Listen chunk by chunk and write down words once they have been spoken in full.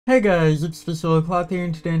Hey guys, it's the Solo Cloth here,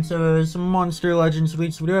 and today instead of some Monster Legends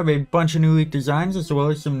leaks, we do have a bunch of new leaked designs as well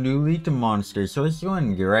as some new leaked monsters, so let's go ahead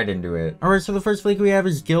and get right into it. Alright, so the first leak we have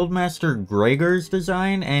is Guildmaster Gregor's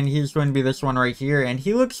design, and he's going to be this one right here, and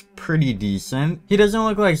he looks pretty decent. He doesn't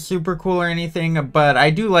look like super cool or anything, but I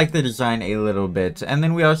do like the design a little bit. And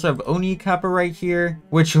then we also have Oni Kappa right here,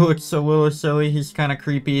 which looks a little silly. He's kind of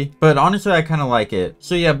creepy, but honestly I kind of like it.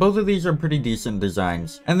 So yeah, both of these are pretty decent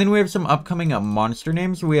designs. And then we have some upcoming monster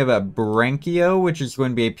names. We have a Branchio, which is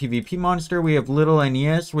going to be a PvP monster. We have Little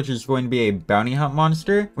Aeneas, which is going to be a bounty hunt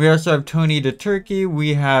monster. We also have Tony the Turkey.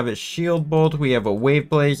 We have Shield Bolt. We have a Wave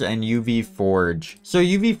Blaze and UV Forge. So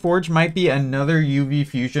UV Forge might be another UV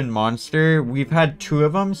fusion monster. We've had two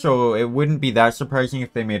of them, so it wouldn't be that surprising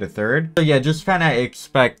if they made a third. So yeah, just kind of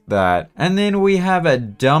expect that. And then we have a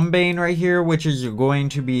Dumbane right here, which is going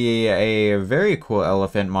to be a very cool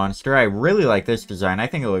elephant monster. I really like this design. I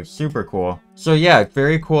think it looks super cool. So yeah,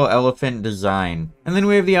 very cool elephant design. And then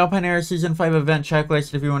we have the Alpine Era Season 5 event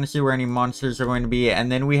checklist if you want to see where any monsters are going to be.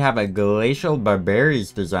 And then we have a Glacial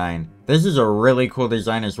Barbaries design. This is a really cool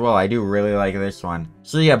design as well. I do really like this one.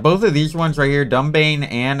 So yeah, both of these ones right here,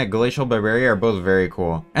 Dumbane and a Glacial Barbaria, are both very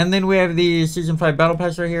cool. And then we have the Season 5 Battle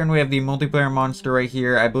Pass right here, and we have the multiplayer monster right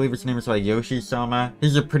here. I believe his name is like Yoshi-sama.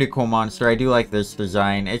 He's a pretty cool monster. I do like this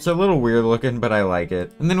design. It's a little weird looking, but I like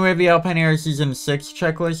it. And then we have the Alpine Era Season 6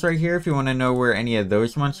 checklist right here if you want to know where any of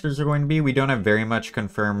those monsters are going to be. We don't have very much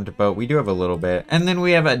confirmed, but we do have a little bit. And then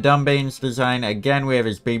we have a Dumbane's design. Again, we have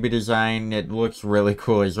his baby design. It looks really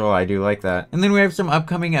cool as well. I do like that. And then we have some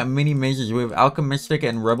upcoming mini mazes. We have Alchemistic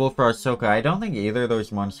and Rebel Frost Soka. I don't think either of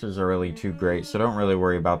those monsters are really too great, so don't really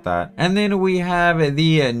worry about that. And then we have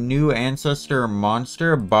the new ancestor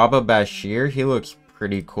monster, Baba Bashir. He looks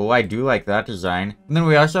pretty cool. I do like that design. And then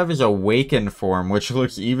we also have his awakened form, which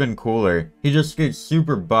looks even cooler. He just gets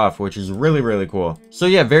super buff, which is really cool. So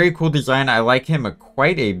yeah, very cool design. I like him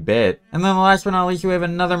quite a bit. And then the last but not least, we have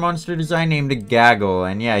another monster design named Gaggle.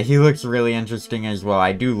 And yeah, he looks really interesting as well.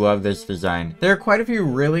 I do love this design. There are quite a few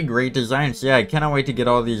really great designs. So yeah, I cannot wait to get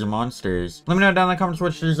all these monsters. Let me know down in the comments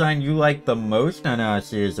which design you like the most. And I'll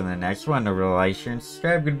see you in the next one. Over to like, share, and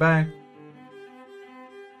subscribe. Goodbye.